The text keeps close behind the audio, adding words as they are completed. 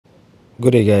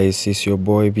Good day guys, it's your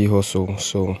boy Bhustle.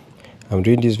 So I'm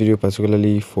doing this video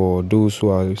particularly for those who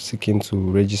are seeking to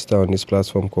register on this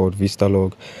platform called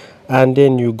Vistalog, and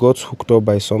then you got hooked up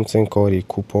by something called a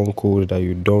coupon code that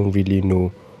you don't really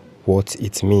know what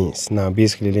it means. Now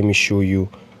basically let me show you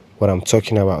what I'm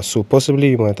talking about. So possibly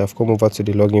you might have come over to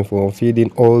the login form, filled in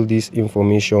all this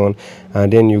information,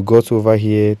 and then you got over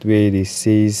here where it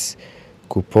says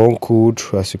coupon code,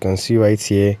 as you can see right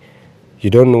here. You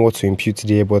don't know what to impute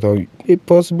there, but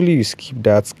possibly you skip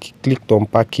that, clicked on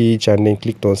package and then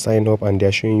clicked on sign up, and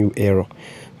they're showing you error.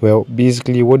 Well,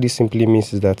 basically what this simply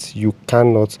means is that you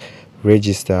cannot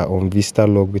register on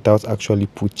Vistalog without actually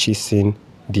purchasing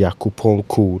their coupon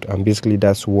code, and basically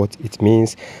that's what it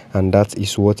means, and that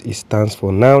is what it stands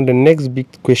for. Now the next big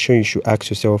question you should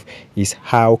ask yourself is,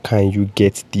 how can you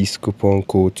get this coupon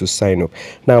code to sign up?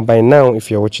 Now by now, if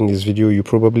you're watching this video, you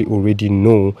probably already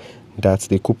know that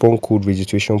the coupon code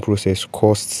registration process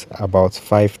costs about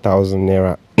 5,000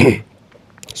 naira.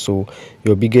 So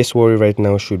your biggest worry right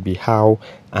now should be how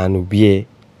and where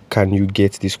can you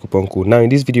get this coupon code. Now in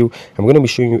this video, I'm going to be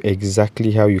showing you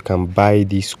exactly how you can buy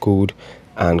this code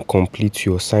and complete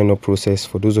your sign up process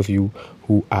for those of you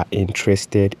who are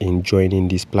interested in joining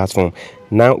this platform.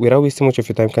 Now without wasting much of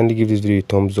your time, kindly give this video a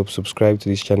thumbs up, subscribe to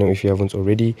this channel if you haven't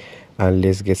already, and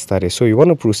let's get started. So you want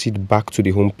to proceed back to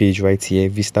the home page right here,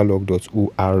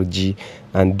 vistalog.org,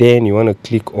 and then you want to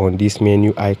click on this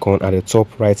menu icon at the top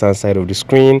right hand side of the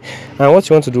screen. And what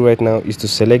you want to do right now is to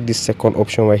select this second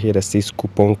option right here that says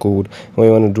coupon code. What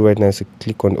you want to do right now is to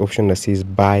click on the option that says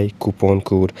buy coupon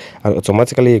code, and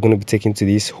automatically you're going to be taken to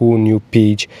this whole new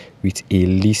page with a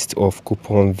list of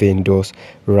coupon vendors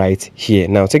right here.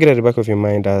 Now take it at the back of your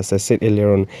mind, as I said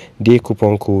earlier on, the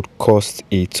coupon code costs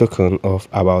a token of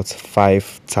about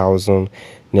 5,000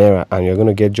 naira, and you're going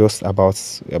to get just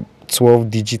about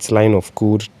 12 digits line of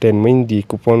code. Then when the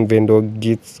coupon vendor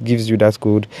gives you that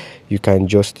code, you can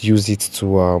just use it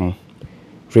to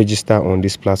register on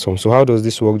this platform. So how does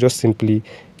this work? Just simply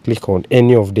click on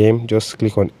any of them, just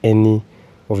click on any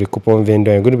of the coupon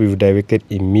vendor. You're going to be redirected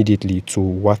immediately to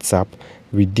WhatsApp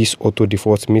with this auto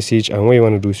default message, and what you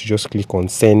want to do is just click on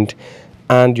send,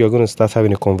 and you're going to start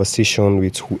having a conversation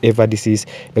with whoever this is.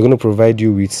 They're going to provide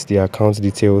you with the account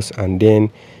details, and then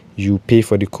you pay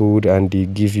for the code and they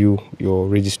give you your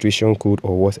registration code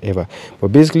or whatever. But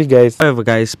basically guys,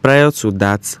 prior to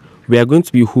that, we are going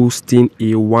to be hosting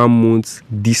a 1-month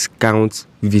discount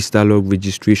Vistalog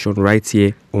registration right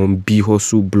here on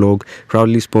Bhustle blog,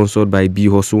 proudly sponsored by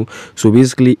Bhustle. So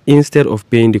basically, instead of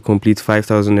paying the complete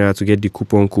 5,000 naira to get the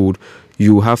coupon code,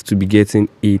 you have to be getting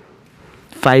a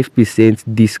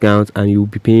 5% discount, and you'll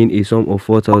be paying a sum of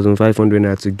 4,500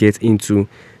 naira to get into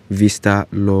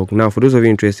Vistalog. Now for those of you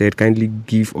interested, kindly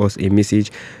give us a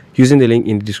message using the link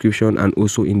in the description and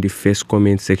also in the first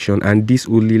comment section, and this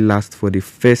only lasts for the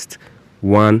first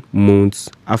 1 month.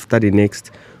 After the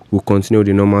next, we'll continue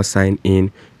the normal sign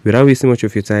in. Without wasting much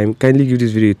of your time, kindly give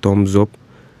this video a thumbs up,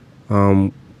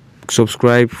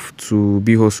 subscribe to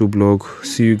Bhustle blog.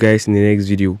 See you guys in the next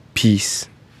video. Peace.